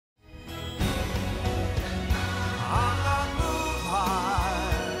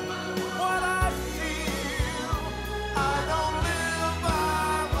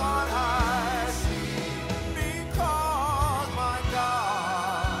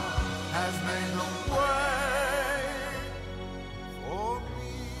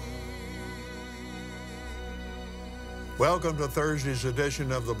Welcome to Thursday's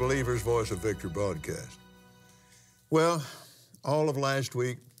edition of the Believer's Voice of Victory broadcast. Well, all of last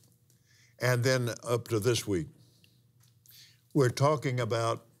week and then up to this week, we're talking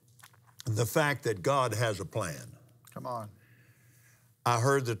about the fact that God has a plan. Come on. I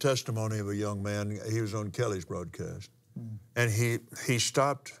heard the testimony of a young man. He was on Kelly's broadcast, and he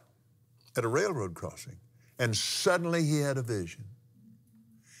stopped at a railroad crossing, and suddenly he had a vision.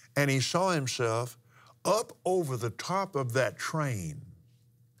 And he saw himself up over the top of that train.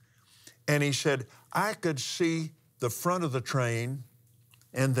 And he said, I could see the front of the train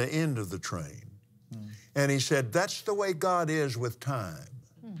and the end of the train. And he said, that's the way God is with time.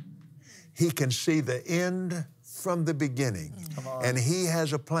 He can see the end from the beginning. And he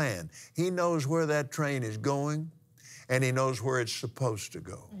has a plan. He knows where that train is going, and he knows where it's supposed to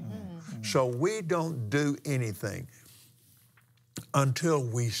go. So we don't do anything until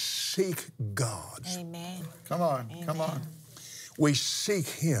we seek God. Amen. Come on. Amen. Come on. We seek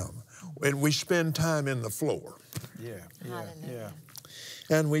Him, and we spend time in the floor. Yeah. Hallelujah.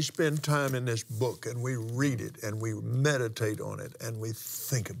 And we spend time in this book, and we read it, and we meditate on it, and we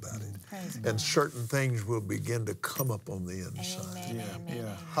think about it. Praise And God. certain things will begin to come up on the inside. Amen. Yeah.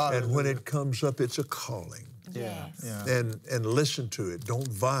 Amen. Yeah. And when it comes up, it's a calling. Yeah. Yes. Yeah. And listen to it. Don't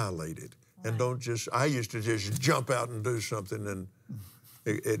violate it. And don't just, I used to just jump out and do something, and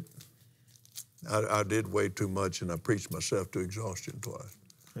I did way too much, and I preached myself to exhaustion twice.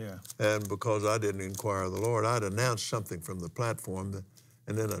 Yeah. And because I didn't inquire of the Lord, I'd announced something from the platform,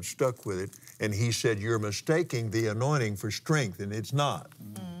 and then I stuck with it. And he said, you're mistaking the anointing for strength, and it's not.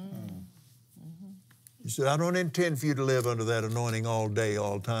 He said, I don't intend for you to live under that anointing all day,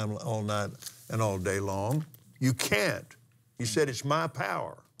 all time, all night, and all day long. You can't. He said, it's my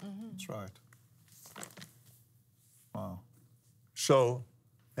power. That's right. Wow. So,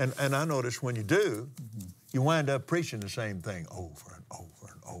 and I notice when you do, you wind up preaching the same thing over and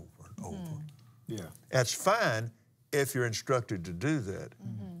over and over and over. Yeah. That's fine if you're instructed to do that,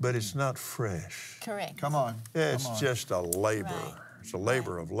 but it's not fresh. Correct. Come on. It's Come on. just a labor. Right. It's a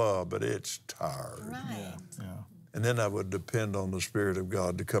labor of love, but it's tired. Right. Yeah. And then I would depend on the Spirit of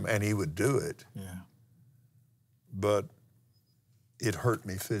God to come, and He would do it, Yeah. but it hurt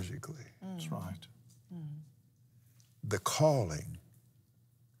me physically. That's right. The calling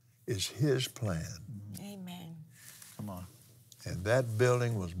is His plan. Amen. Come on. And that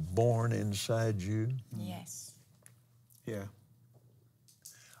building was born inside you. Yes. Yeah.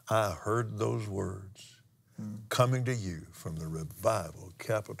 I heard those words coming to you from the revival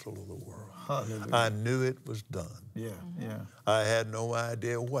capital of the world. Hallelujah. I knew it was done. Yeah. Yeah. I had no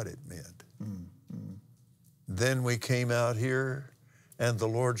idea what it meant. Then we came out here, and the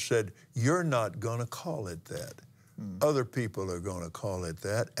Lord said, you're not going to call it that. Other people are going to call it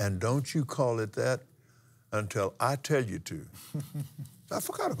that, and don't you call it that until I tell you to. I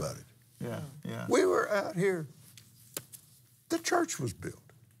forgot about it. Yeah. Yeah. We were out here. The church was built.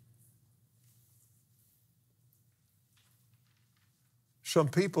 Some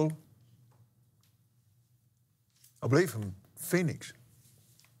people, I believe from Phoenix,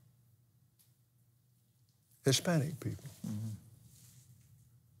 Hispanic people.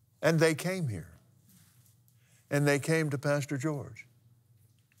 And they came here. And they came to Pastor George.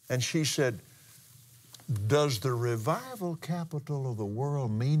 And she said, does the revival capital of the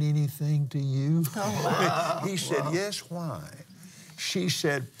world mean anything to you? He said, yes, why? She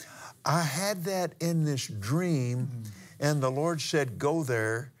said, I had that in this dream, and the Lord said, go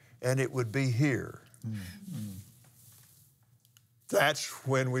there, and it would be here. That's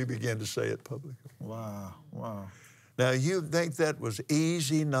when we began to say it publicly. Wow. Wow. Now, you think that was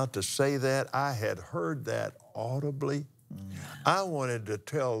easy not to say that? I had heard that audibly. I wanted to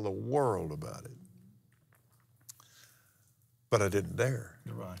tell the world about it, but I didn't dare.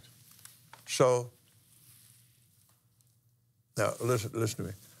 You're right. So, now listen to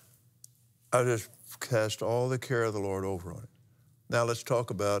me. I just cast all the care of the Lord over on it. Now let's talk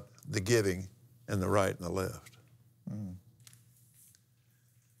about the giving and the right and the left.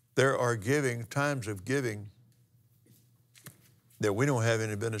 There are times of giving that we don't have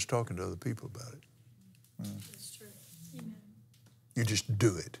any business talking to other people about it. That's true. Amen. You just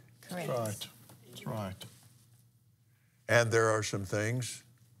do it. Correct. That's right. That's right. And there are some things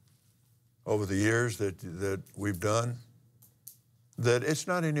over the years that we've done that it's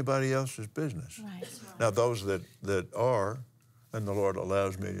not anybody else's business. Right. Now, those that are, and the Lord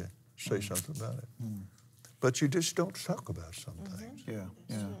allows me to say something about it. But you just don't talk about some things. Yeah.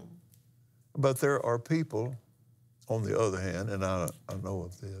 Yeah. But there are people, on the other hand, and I know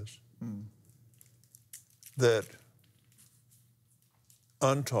of this, that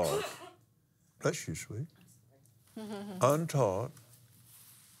untaught, bless you, sweet, untaught,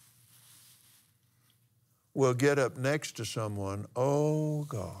 will get up next to someone, oh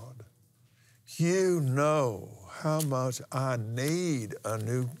God, you know how much I need a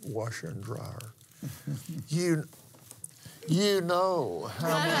new washer and dryer. You know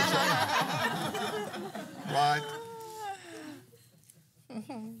how much Right.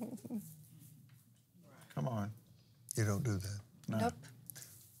 Come on. You don't do that. No. Nope.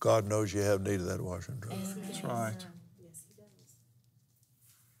 God knows you have need of that washer and dryer. That's right.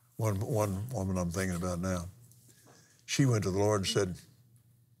 One woman I'm thinking about now, she went to the Lord and said,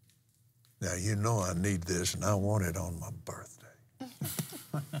 now you know I need this and I want it on my birthday.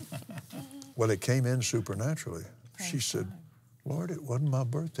 Well, it came in supernaturally. She said, Lord, it wasn't my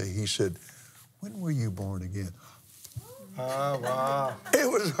birthday. He said, when were you born again? Oh, wow. It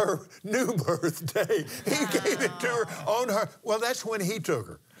was her new birthday. He gave it to her on her. Well, that's when he took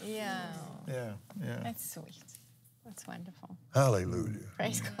her. Yeah. Yeah, yeah. That's sweet. That's wonderful. Hallelujah.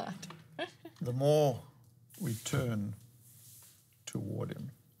 Praise God. The more we turn toward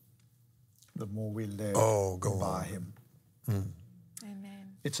Him, the more we live go by on. Him.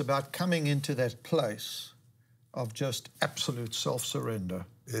 Amen. It's about coming into that place of just absolute self-surrender.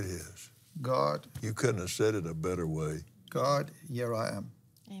 It is. God, You couldn't have said it a better way. God, here I am.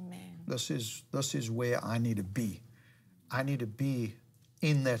 Amen. This is where I need to be. I need to be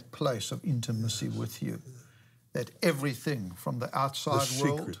in that place of intimacy with you. That everything from the outside The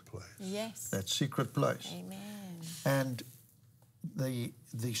world, secret place. Yes. that secret place. Amen. And the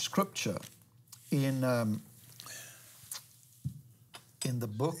scripture in the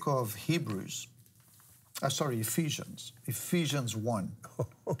book of Ephesians 1.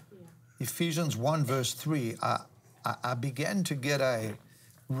 Ephesians 1 verse 3, I began to get a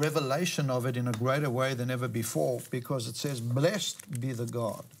revelation of it in a greater way than ever before, because it says, blessed be the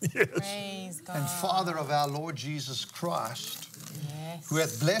God Praise God. and Father of our Lord Jesus Christ, Yes. who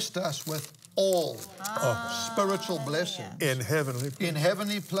hath blessed us with all spiritual blessings In heavenly in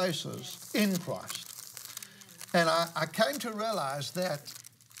heavenly places in Christ. And I came to realize that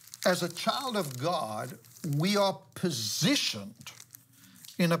as a child of God, we are positioned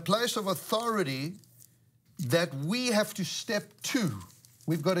in a place of authority that we have to step to.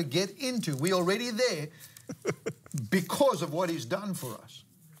 We've got to get into. We're already there because of what He's done for us.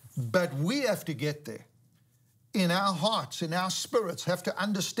 But we have to get there. In our hearts, in our spirits, have to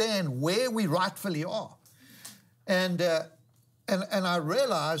understand where we rightfully are. And I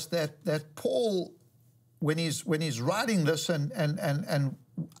realized that Paul, when he's writing this, and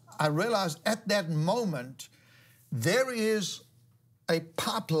I realized at that moment there is a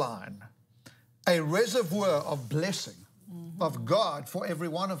pipeline, a reservoir of blessing of God for every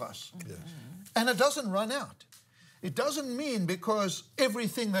one of us. Yes. And it doesn't run out. It doesn't mean because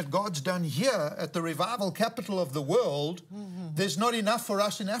everything that God's done here at the revival capital of the world, there's not enough for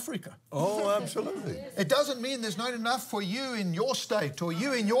us in Africa. Oh, absolutely. It doesn't mean there's not enough for you in your state or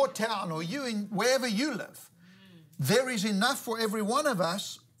you in your town or you in wherever you live. There is enough for every one of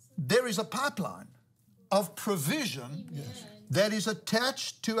us. There is a pipeline of provision that is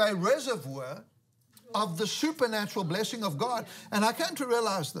attached to a reservoir of the supernatural blessing of God. And I came to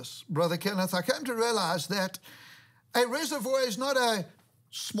realize this, Brother Kenneth. I came to realize that a reservoir is not a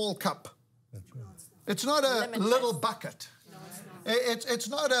small cup. It's not a little bucket. It's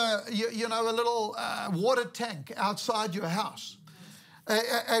not a little water tank outside your house.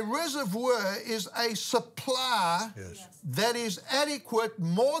 A reservoir is a supply that is adequate,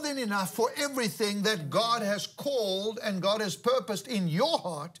 more than enough for everything that God has called and God has purposed in your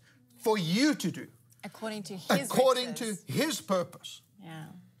heart for you to do. According to His According riches. to His purpose. Yeah.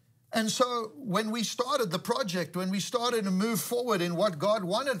 And so when we started the project, when we started to move forward in what God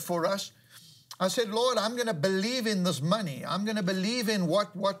wanted for us, I said, Lord, I'm going to believe in this money. I'm going to believe in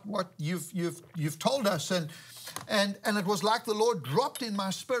what you've told us. And it was like the Lord dropped in my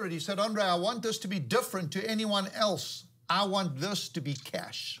spirit. He said, Andre, I want this to be different to anyone else. I want this to be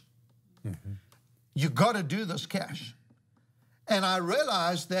cash. You got to do this cash. And I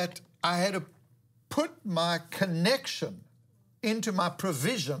realized that I had to put my connection into my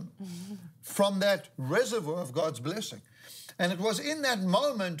provision from that reservoir of God's blessing. And it was in that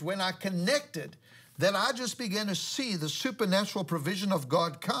moment when I connected that I just began to see the supernatural provision of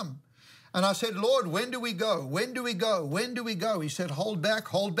God come. And I said, Lord, when do we go? When do we go? When do we go? He said, hold back,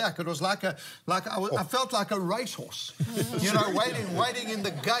 hold back. It was I felt like a racehorse, waiting in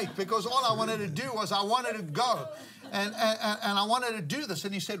the gate, because all I wanted to do was I wanted to go. And I wanted to do this.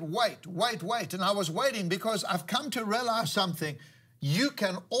 And he said, wait. And I was waiting because I've come to realize something. You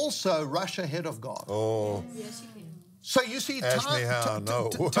can also rush ahead of God. Oh. Yes, you can. So you see, Ask me how I know.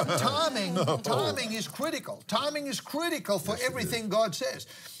 timing is critical. Timing is critical for everything God says.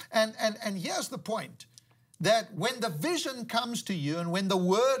 And here's the point, that when the vision comes to you and when the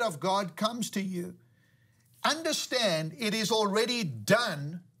word of God comes to you, understand it is already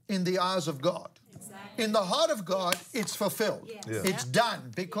done in the eyes of God. Exactly. In the heart of God, it's fulfilled. Yes. Yeah. It's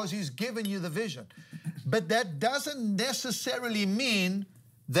done because He's given you the vision. But that doesn't necessarily mean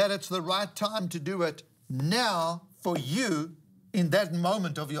that it's the right time to do it now for you in that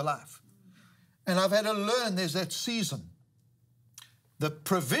moment of your life. And I've had to learn there's that season. The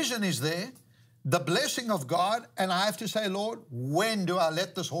provision is there, the blessing of God, and I have to say, Lord, when do I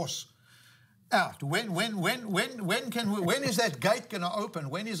let this horse out? When is that gate going to open?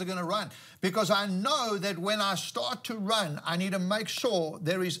 When is it going to run? Because I know that when I start to run, I need to make sure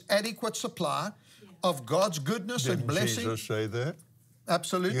there is adequate supply of God's goodness and blessing. Didn't Jesus say that?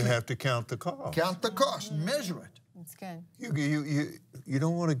 Absolutely. You have to count the cost. Count the cost, measure it. That's good. You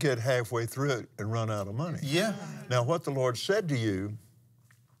don't want to get halfway through it and run out of money. Yeah. Now, what the Lord said to you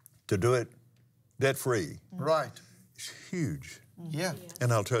to do it debt-free, right, is huge. Yeah.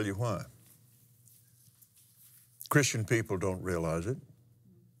 And I'll tell you why. Christian people don't realize it.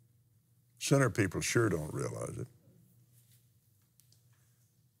 Sinner people sure don't realize it.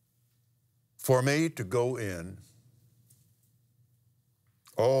 For me to go in,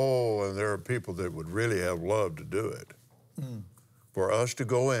 and there are people that would really have loved to do it. For us to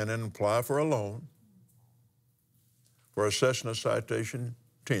go in and apply for a loan, for a Cessna Citation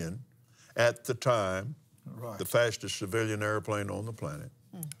 10, at the time, the fastest civilian airplane on the planet,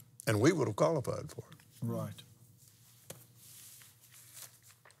 and we would have qualified for it. Right.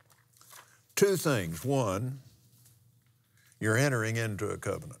 Two things. One, you're entering into a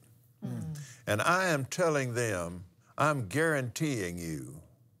covenant. And I am telling them, I'm guaranteeing you,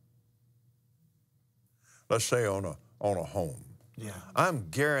 let's say on a home, I'm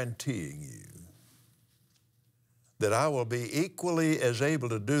guaranteeing you that I will be equally as able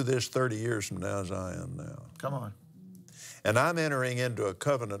to do this 30 years from now as I am now. Come on. And I'm entering into a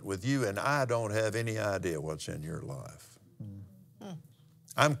covenant with you, and I don't have any idea what's in your life.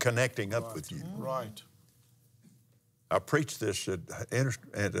 I'm connecting up with you. Right. I preached this at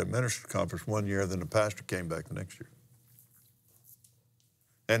a minister conference one year, then the pastor came back the next year.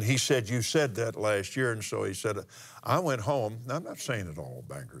 And he said, you said that last year, and so he said, I went home. Now, I'm not saying that all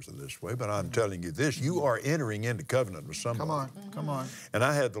bankers are this way, but I'm telling you this, you are entering into covenant with somebody. Come on. And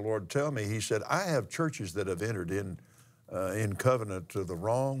I had the Lord tell me, He said, I have churches that have entered in covenant to the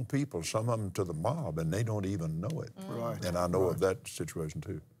wrong people, some of them to the mob, and they don't even know it. Right. And I know of that situation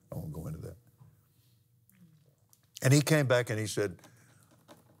too. I won't go into that. And he came back and he said,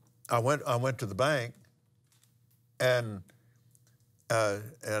 I went to the bank, and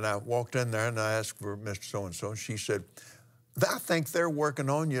I walked in there and I asked for Mr. So-and-so, and she said, I think they're working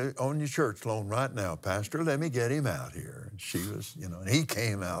on your church loan right now, Pastor. Let me get him out here. And she was, and he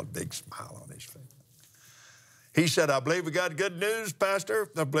came out, big smile on his face. He said, I believe we got good news, Pastor.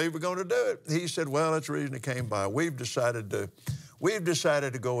 I believe we're going to do it. He said, well, that's the reason it came by. We've decided to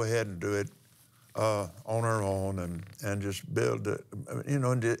go ahead and do it on our own and just build it,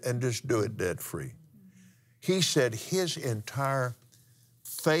 and just do it debt-free. He said his entire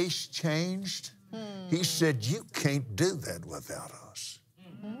face changed. He said, you can't do that without us.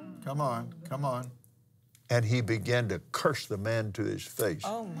 Come on. And he began to curse the man to his face.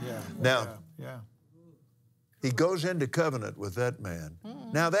 Oh, my. Yeah. Now, Yeah. he goes into covenant with that man.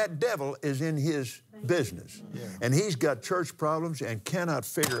 Now, that devil is in his business. And he's got church problems and cannot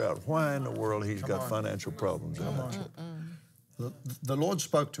figure out why in the world he's got financial problems in that church. The Lord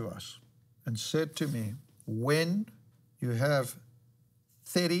spoke to us and said to me, when you have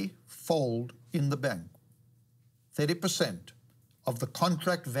 30-fold in the bank, 30% of the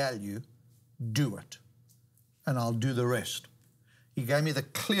contract value, do it, and I'll do the rest. He gave me the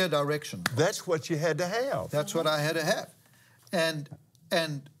clear direction. That's what you had to have. That's what I had to have.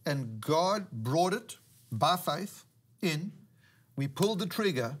 And God brought it by faith in. We pulled the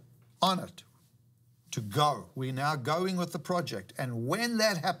trigger on it to go. We're now going with the project. And when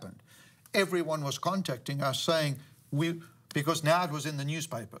that happened, everyone was contacting us saying, because now it was in the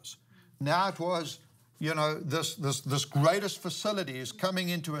newspapers. Now it was, this greatest facility is coming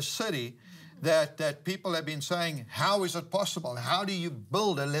into a city that people have been saying, how is it possible? How do you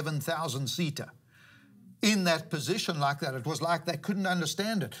build 11,000-seater in that position like that? It was like they couldn't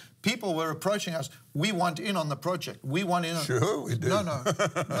understand it. People were approaching us. We want in on the project. We want in on it. Sure, we do.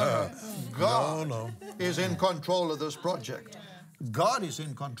 No. God is in control of this project. God is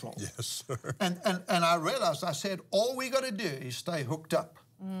in control. Yes, sir. And I realized, I said, all we got to do is stay hooked up.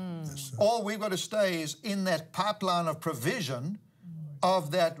 All we've got to stay is in that pipeline of provision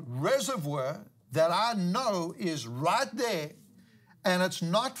of that reservoir that I know is right there, and it's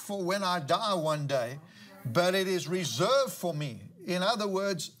not for when I die one day, but it is reserved for me. In other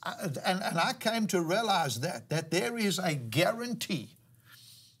words, and I came to realize that there is a guarantee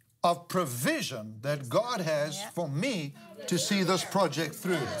of provision that God has for me to see this project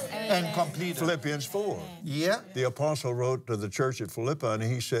through and complete it. Philippians 4. Yeah. The apostle wrote to the church at Philippi, and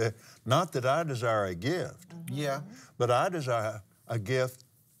he said, not that I desire a gift, Yeah. but I desire a gift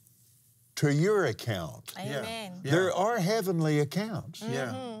to your account. Amen. Yeah. There are heavenly accounts.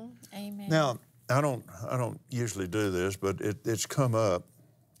 Yeah. Amen. Now, I don't usually do this, but it's come up.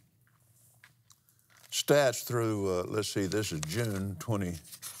 Stats through, let's see, this is June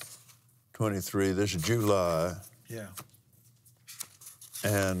 2023, this is July, Yeah.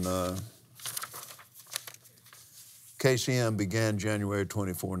 and KCM began January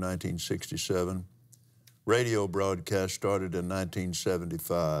 24, 1967. Radio broadcast started in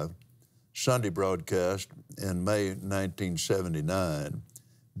 1975. Sunday broadcast in May 1979.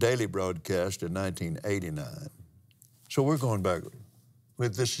 Daily broadcast in 1989. So we're going back.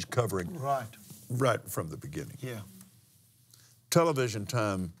 This is covering right from the beginning. Yeah. Television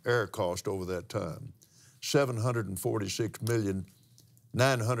time, air cost over that time,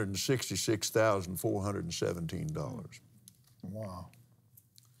 $746,966,417. Wow.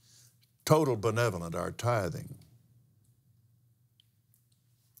 Total benevolent, our tithing,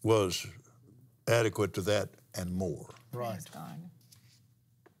 was adequate to that and more. Right. Praise God.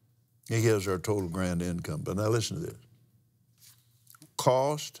 He gives our total grand income. But now listen to this.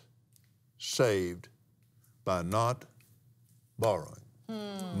 Cost saved by not borrowing.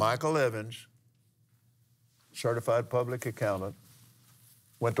 Michael Evans, certified public accountant,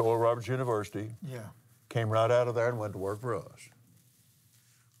 went to Oral Roberts University, Yeah. came right out of there and went to work for us.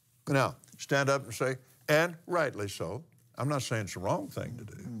 Now, stand up and say, and rightly so, I'm not saying it's the wrong thing to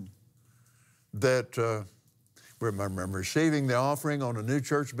do, that remember receiving the offering on a new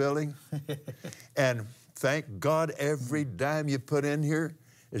church building, and thank God every dime you put in here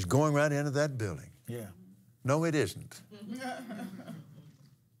is going right into that building. Yeah. No, it isn't.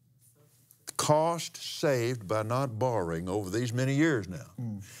 Cost saved by not borrowing over these many years now.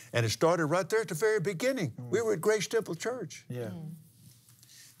 And it started right there at the very beginning. We were at Grace Temple Church. Yeah.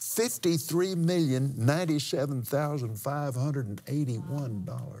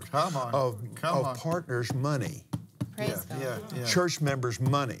 $53,097,581 Come on. of Come on. partners' money, Praise God. Yeah. church members'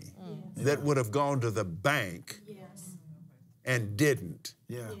 money that would have gone to the bank Yes. and didn't,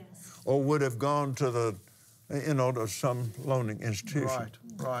 Yeah. Yes. or would have gone to the, to some loaning institution.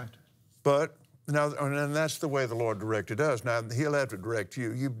 Right. But now, and that's the way the Lord directed us. Now, He'll have to direct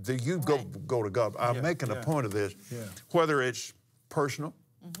you. You go to God. I'm making a point of this. Yeah. Whether it's personal,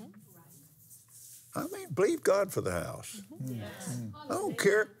 I mean, believe God for the house. Yes. I don't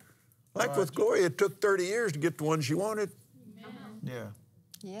care. Like with Gloria, it took 30 years to get the one she wanted, Yeah.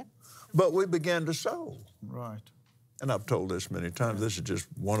 Yeah. but we began to sow. Right. And I've told this many times. This is just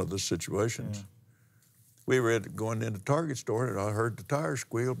one of the situations. We were going into Target store, and I heard the tires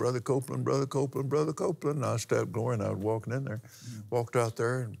squeal, Brother Copeland, Brother Copeland, Brother Copeland. And I stepped Gloria, and I was walking in there. Walked out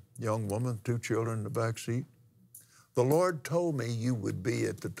there, and young woman, 2 children in the back seat. The Lord told me you would be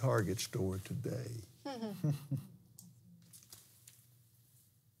at the Target store today.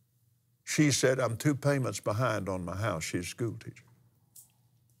 She said, I'm 2 payments behind on my house. She's a school teacher.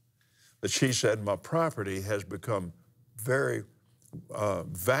 But she said, my property has become very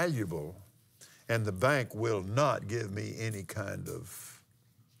valuable, and the bank will not give me any kind of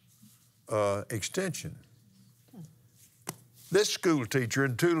extension. This school teacher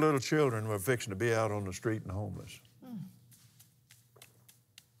and 2 little children were fixing to be out on the street and homeless.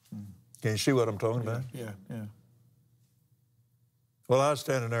 Can you see what I'm talking about? Yeah. Well, I was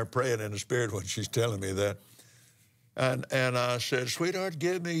standing there praying in the Spirit when she's telling me that. And I said, sweetheart,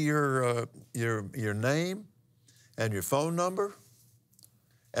 give me your name and your phone number,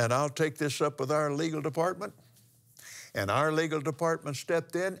 and I'll take this up with our legal department. And our legal department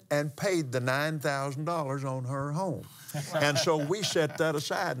stepped in and paid the $9,000 on her home. And so we set that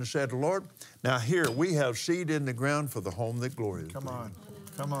aside and said, Lord, now here we have seed in the ground for the home that Gloria is building.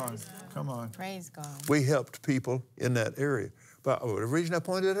 Come on. Praise God. We helped people in that area. But the reason I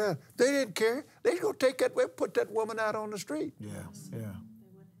pointed it out, they didn't care. They was going to take that, put that woman out on the street. Yeah.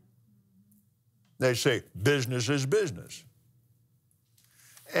 They say business is business.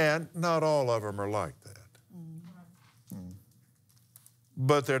 And not all of them are like that.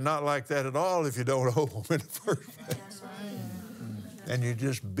 But they're not like that at all if you don't owe them in the first place. And you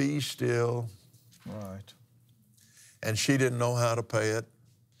just be still. Right. And she didn't know how to pay it.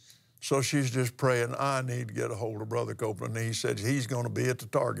 So she's just praying, I need to get a hold of Brother Copeland. And he said he's going to be at the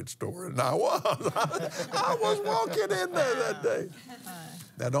Target store. And I was. I was walking in there that day.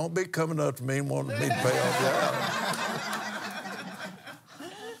 Now, don't be coming up to me and wanting me to pay off your house.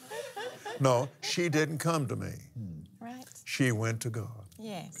 No, she didn't come to me. Right. She went to God.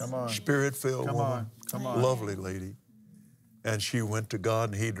 Yes. Come on. Spirit-filled Come woman. on. Come on. Lovely lady. And she went to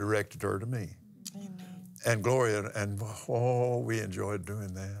God, and he directed her to me. Amen. And Gloria, and oh, we enjoyed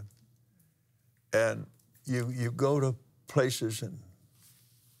doing that. And you go to places, and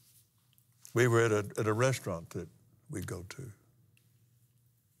we were at a restaurant that we'd go to.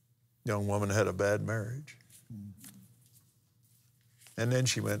 Young woman had a bad marriage. And then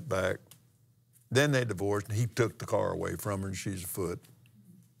she went back. Then they divorced, and he took the car away from her, and she's afoot.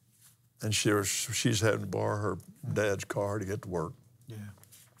 And she's having to borrow her dad's car to get to work. Yeah.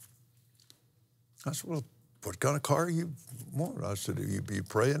 I said, well, what kind of car you want? I said, you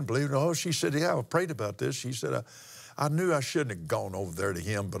pray and believe? Oh, she said, yeah, I prayed about this. She said, I knew I shouldn't have gone over there to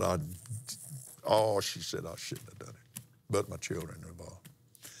him, but she said, I shouldn't have done it. But my children are involved.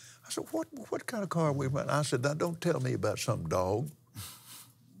 I said, what kind of car we want? I said, now don't tell me about some dog.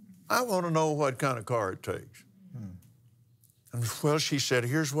 I want to know what kind of car it takes. And well, she said,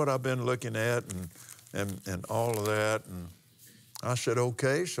 here's what I've been looking at and all of that. And I said,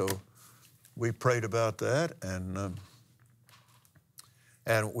 okay, so we prayed about that, and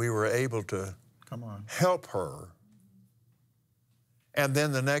we were able to help her. And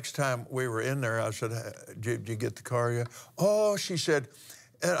then the next time we were in there, I said, did you get the car yet? Oh, she said,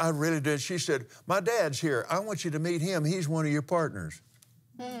 and I really did. She said, my dad's here. I want you to meet him. He's one of your partners.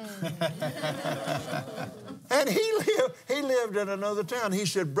 And he lived in another town. He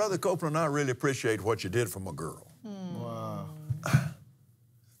said, Brother Copeland, I really appreciate what you did for my girl. Wow.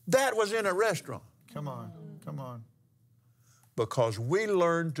 That was in a restaurant. Come on. Come on. Because we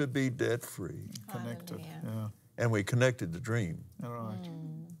learned to be debt-free. Connected. Hallelujah. Yeah. And we connected the dream. All right.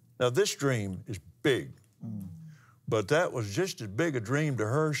 Now, this dream is big. But that was just as big a dream to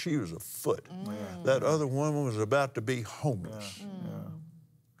her. She was afoot. That other woman was about to be homeless. Yeah.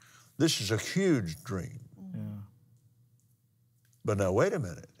 This is a huge dream. Yeah. But now, wait a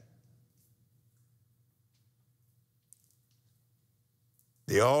minute.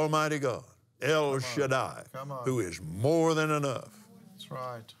 The Almighty God, El Shaddai, who is more than enough, That's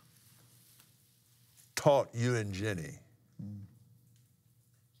right. taught you and Jenny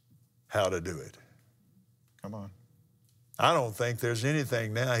how to do it. Come on. I don't think there's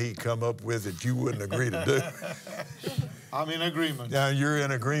anything now he'd come up with that you wouldn't agree to do. I'm in agreement. Now, you're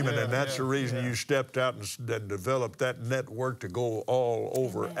in agreement, and that's the yeah, reason you stepped out and developed that network to go all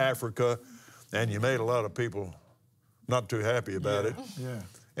over Africa, and you made a lot of people not too happy about it. Yeah.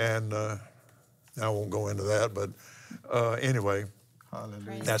 And I won't go into that, but anyway,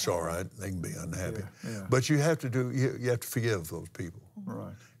 Hallelujah. that's all right. They can be unhappy. Yeah. But you have to you have to forgive those people.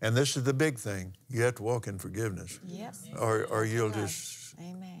 Right. And this is the big thing. You have to walk in forgiveness. Yes. Or you'll just...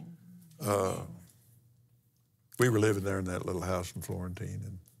 Amen. We were living there in that little house in Florentine,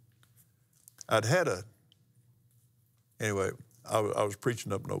 and I'd had anyway, I was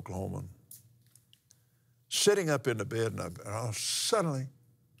preaching up in Oklahoma, sitting up in the bed, and suddenly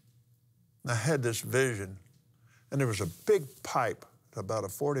I had this vision, and there was a big pipe at about a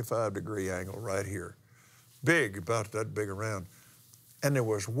 45-degree angle right here, big, about that big around, and there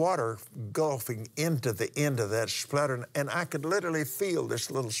was water gulfing into the end of that splatter, and I could literally feel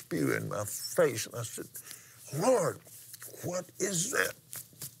this little spew in my face, and I said, Lord, what is that?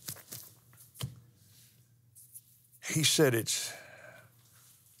 He said it's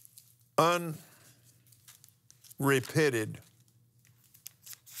unrepented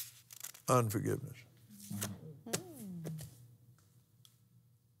unforgiveness.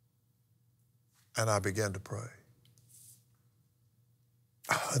 And I began to pray.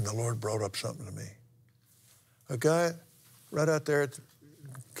 And the Lord brought up something to me. A guy right out there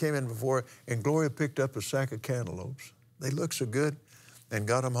came in before, and Gloria picked up a sack of cantaloupes. They looked so good, and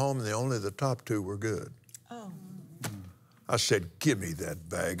got them home, and only the top two were good. Oh. I said, give me that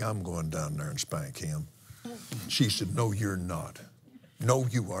bag. I'm going down there and spank him. She said, no, you're not. No,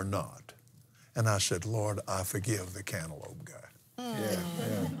 you are not. And I said, Lord, I forgive the cantaloupe guy.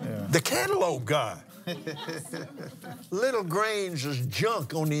 Yeah. The cantaloupe guy. Little grains of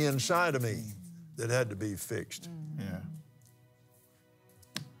junk on the inside of me that had to be fixed. Yeah.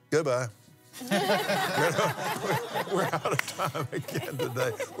 Goodbye. We're out of time again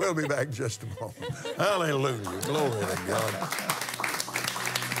today. We'll be back in just a moment. Hallelujah. Glory to God.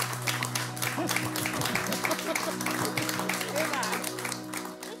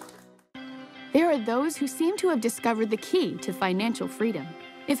 There are those who seem to have discovered the key to financial freedom.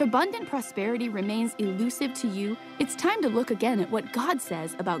 If abundant prosperity remains elusive to you, it's time to look again at what God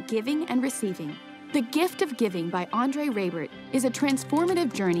says about giving and receiving. The Gift of Giving by Jenny Roebert is a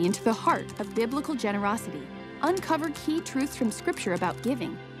transformative journey into the heart of biblical generosity. Uncover key truths from Scripture about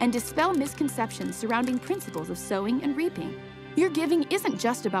giving and dispel misconceptions surrounding principles of sowing and reaping. Your giving isn't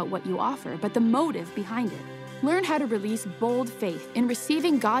just about what you offer, but the motive behind it. Learn how to release bold faith in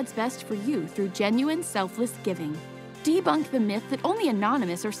receiving God's best for you through genuine, selfless giving. Debunk the myth that only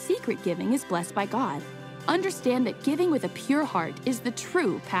anonymous or secret giving is blessed by God. Understand that giving with a pure heart is the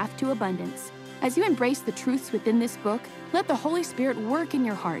true path to abundance. As you embrace the truths within this book, let the Holy Spirit work in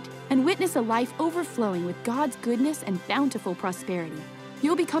your heart and witness a life overflowing with God's goodness and bountiful prosperity.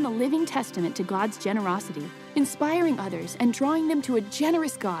 You'll become a living testament to God's generosity, inspiring others and drawing them to a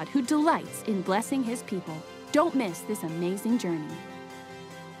generous God who delights in blessing His people. Don't miss this amazing journey.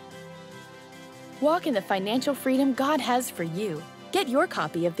 Walk in the financial freedom God has for you. Get your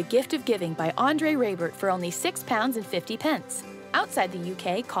copy of The Gift of Giving by Jenny Roebert for only £6.50. Outside the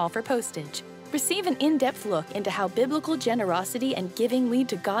UK, call for postage. Receive an in-depth look into how biblical generosity and giving lead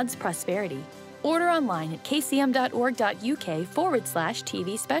to God's prosperity. Order online at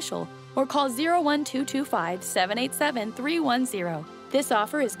kcm.org.uk/TV special or call 01225 787 310. This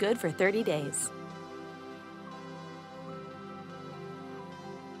offer is good for 30 days.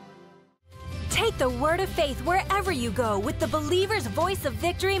 Take the word of faith wherever you go with the Believer's Voice of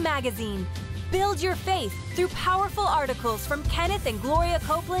Victory magazine. Build your faith through powerful articles from Kenneth and Gloria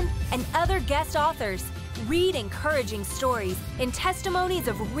Copeland and other guest authors. Read encouraging stories and testimonies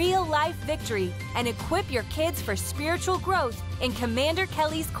of real-life victory and equip your kids for spiritual growth in Commander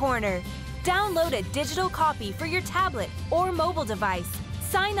Kelly's Corner. Download a digital copy for your tablet or mobile device.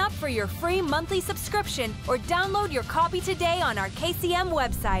 Sign up for your free monthly subscription or download your copy today on our KCM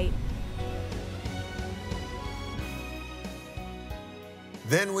website.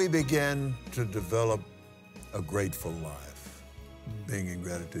 Then we begin to develop a grateful life, being in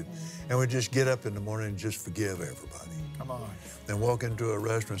gratitude. And we just get up in the morning and just forgive everybody. Come on. Then walk into a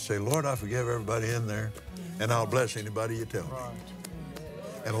restaurant and say, Lord, I forgive everybody in there, and I'll bless anybody you tell me.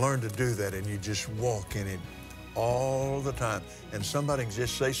 And learn to do that, and you just walk in it all the time. And somebody can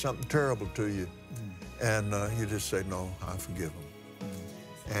just say something terrible to you, and you just say, no, I forgive them.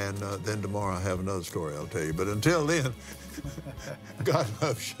 And then tomorrow I have another story I'll tell you. But until then, God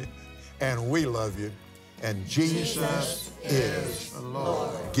loves you, and we love you, and Jesus is the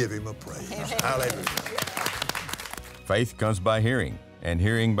Lord. Give Him a praise. Hallelujah. Faith comes by hearing, and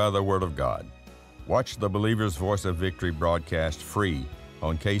hearing by the Word of God. Watch the Believer's Voice of Victory broadcast free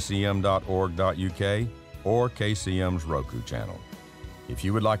on kcm.org.uk or KCM's Roku channel. If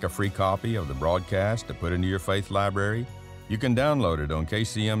you would like a free copy of the broadcast to put into your faith library, you can download it on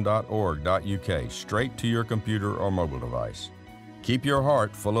kcm.org.uk straight to your computer or mobile device. Keep your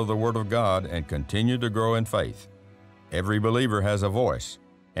heart full of the Word of God and continue to grow in faith. Every believer has a voice,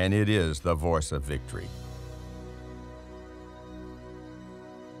 and it is the voice of victory.